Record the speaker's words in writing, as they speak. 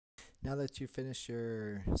Now that you finish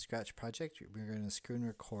your Scratch project, we're going to screen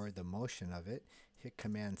record the motion of it. Hit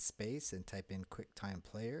Command Space and type in QuickTime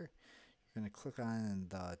Player. You're going to click on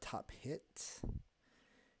the top hit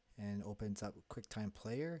and opens up QuickTime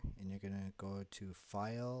Player, and you're going to go to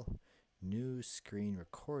File, New Screen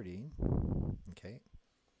Recording. Okay.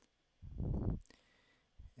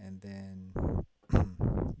 And then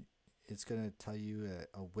it's going to tell you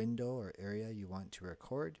a window or area you want to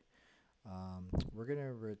record. We're going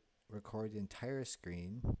to record the entire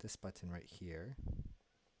screen, this button right here.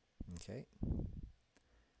 Okay.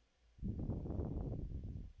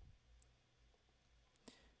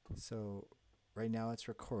 So right now it's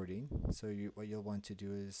recording. So what you'll want to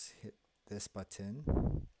do is hit this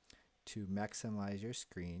button to maximize your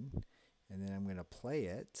screen, and then I'm going to play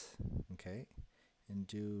it, okay, and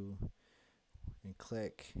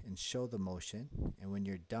click and show the motion. And when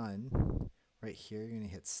you're done, right here, you're going to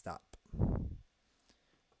hit stop.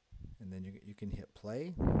 And then you can hit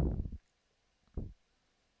play.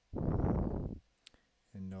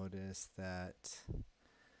 And notice that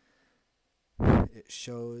it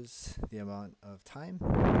shows the amount of time.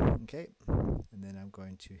 Okay. And then I'm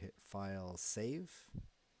going to hit File, Save.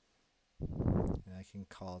 And I can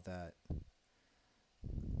call that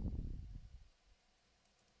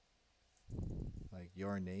like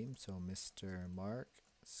your name. So Mr. Mark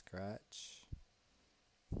Scratch.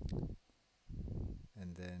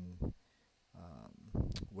 And then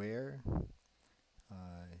where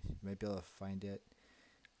you might be able to find it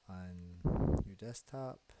on your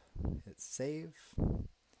desktop. Hit save,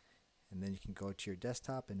 and then you can go to your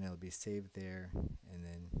desktop and it'll be saved there, and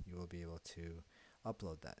then you will be able to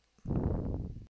upload that.